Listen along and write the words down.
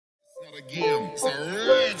Again, it's a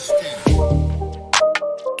redskin.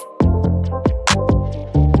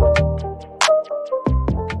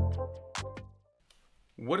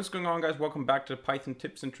 What is going on, guys? Welcome back to the Python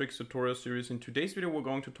tips and tricks tutorial series. In today's video, we're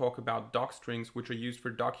going to talk about docstrings, which are used for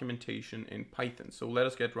documentation in Python. So let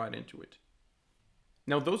us get right into it.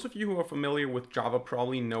 Now, those of you who are familiar with Java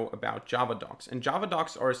probably know about Java docs. And Java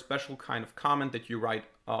docs are a special kind of comment that you write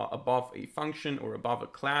above a function or above a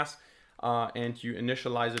class. And you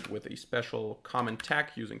initialize it with a special comment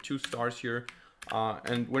tag using 2 stars here.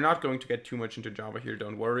 And we're not going to get too much into Java here,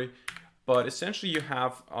 don't worry. But essentially you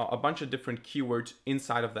have a bunch of different keywords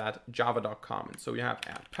inside of that javadoc comment. So you have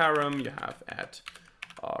add param, you have add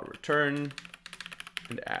return,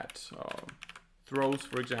 and add throws,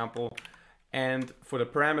 for example. And for the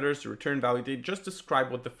parameters, the return value, they just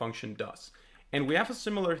describe what the function does. And we have a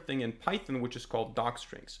similar thing in Python, which is called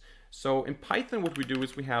docstrings. So in Python, what we do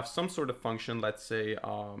is we have some sort of function, let's say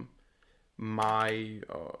my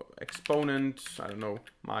exponent, I don't know,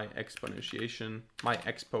 my exponentiation, my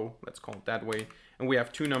expo, let's call it that way. And we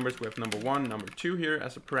have 2 numbers. We have number 1, number 2 here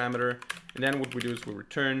as a parameter. And then what we do is we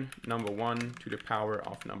return number 1 to the power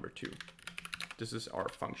of number 2. This is our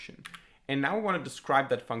function. And now we want to describe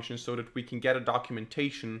that function so that we can get a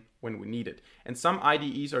documentation when we need it. And some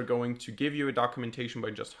IDEs are going to give you a documentation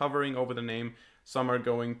by just hovering over the name. Some are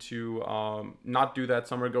going to not do that.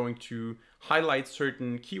 Some are going to highlight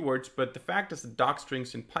certain keywords. But the fact is that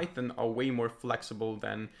docstrings in Python are way more flexible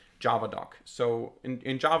than Javadoc. So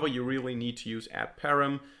in Java, you really need to use add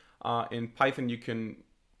param. In Python, you can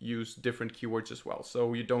use different keywords as well.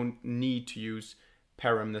 So you don't need to use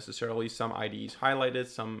param necessarily. Some IDEs highlight it.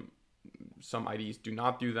 Some IDEs do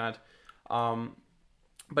not do that.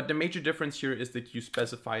 But the major difference here is that you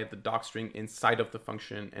specify the docstring inside of the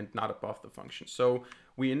function and not above the function. So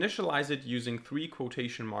we initialize it using 3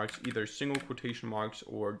 quotation marks, either single quotation marks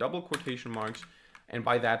or double quotation marks. And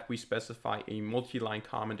by that, we specify a multi-line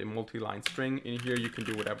comment, a multi-line string. In here, you can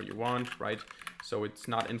do whatever you want, right? So it's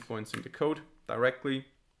not influencing the code directly.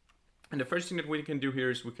 And the first thing that we can do here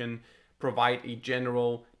is we can provide a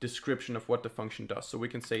general description of what the function does. So we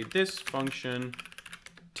can say this function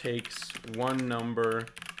takes one number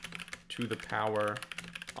to the power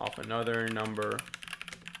of another number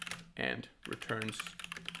and returns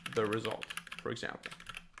the result, for example.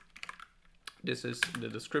 This is the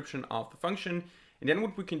description of the function. And then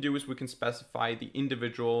what we can do is we can specify the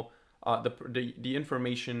individual, the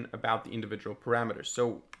information about the individual parameters.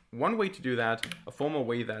 So one way to do that, a formal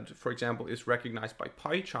way that, for example, is recognized by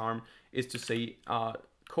PyCharm, is to say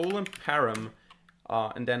colon param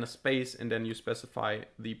and then a space, and then you specify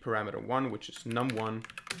the parameter 1, which is num1,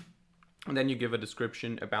 and then you give a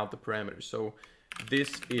description about the parameter. So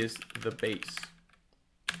this is the base,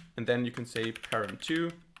 and then you can say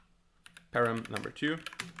param2, param number 2,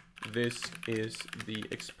 this is the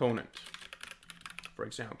exponent, for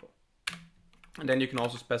example. And then you can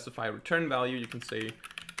also specify a return value. You can say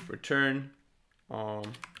return,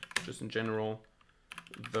 just in general,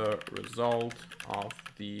 the result of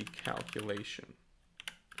the calculation.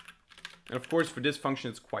 And of course, for this function,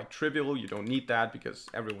 it's quite trivial. You don't need that because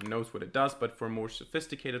everyone knows what it does. But for more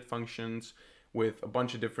sophisticated functions with a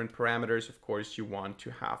bunch of different parameters, of course, you want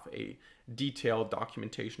to have a detailed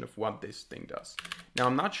documentation of what this thing does. Now,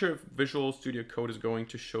 I'm not sure if Visual Studio Code is going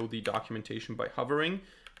to show the documentation by hovering,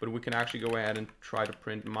 but we can actually go ahead and try to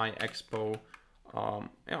print my expo.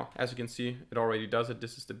 Yeah, as you can see, it already does it.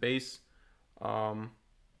 This is the base. Actually,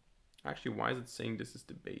 why is it saying this is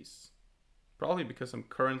the base? Probably because I'm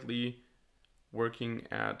currently working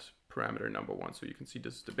at parameter number 1. So you can see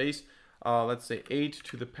this is the base. Let's say 8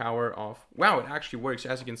 to the power of, wow, it actually works,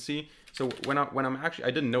 as you can see. So when I'm actually,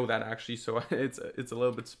 I didn't know that actually, so it's a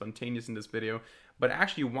little bit spontaneous in this video. But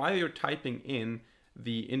actually, while you're typing in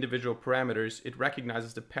the individual parameters, it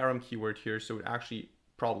recognizes the param keyword here. So it actually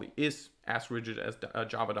probably is as rigid as a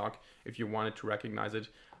Javadoc if you wanted to recognize it.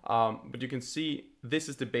 But you can see this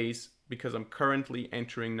is the base because I'm currently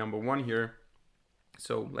entering number 1 here.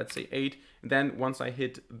 So let's say 8. And then once I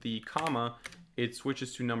hit the comma, it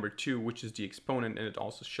switches to number 2, which is the exponent, and it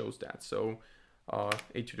also shows that. So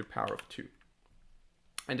 8 to the power of 2.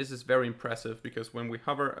 And this is very impressive because when we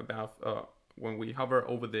hover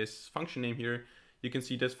over this function name here, you can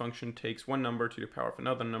see this function takes one number to the power of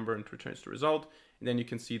another number and returns the result. And then you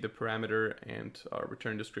can see the parameter and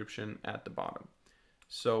return description at the bottom.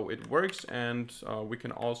 So it works, and we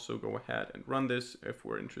can also go ahead and run this if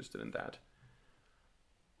we're interested in that.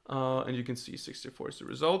 And you can see 64 is the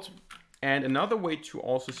result. And another way to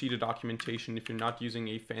also see the documentation if you're not using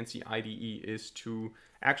a fancy IDE is to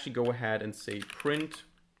actually go ahead and say print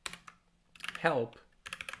help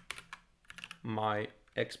my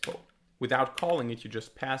expo. without calling it, you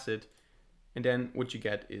just pass it, and then what you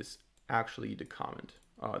get is actually the comment,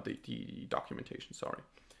 the documentation, sorry.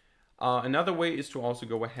 Another way is to also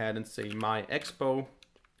go ahead and say my expo,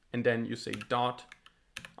 and then you say dot,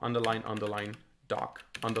 underline, underline, doc,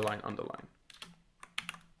 underline, underline.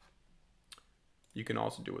 You can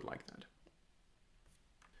also do it like that.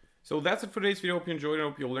 So that's it for today's video. Hope you enjoyed it. I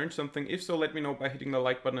hope you learned something. If so, let me know by hitting the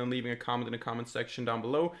like button and leaving a comment in the comment section down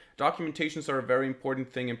below. Documentations are a very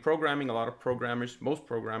important thing in programming. A lot of programmers, most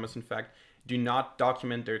programmers in fact, do not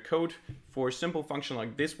document their code. For a simple function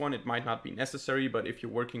like this one, it might not be necessary, but if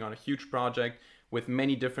you're working on a huge project with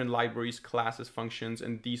many different libraries, classes, functions,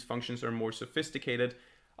 and these functions are more sophisticated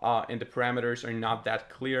and the parameters are not that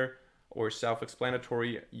clear or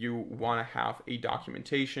self-explanatory, you want to have a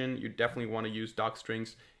documentation. You definitely want to use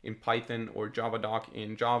Docstrings in Python or JavaDoc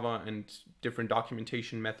in Java, and different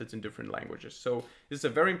documentation methods in different languages. So this is a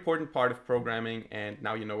very important part of programming, and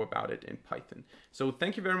now you know about it in Python. So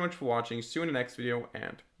thank you very much for watching. See you in the next video,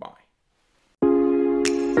 and bye.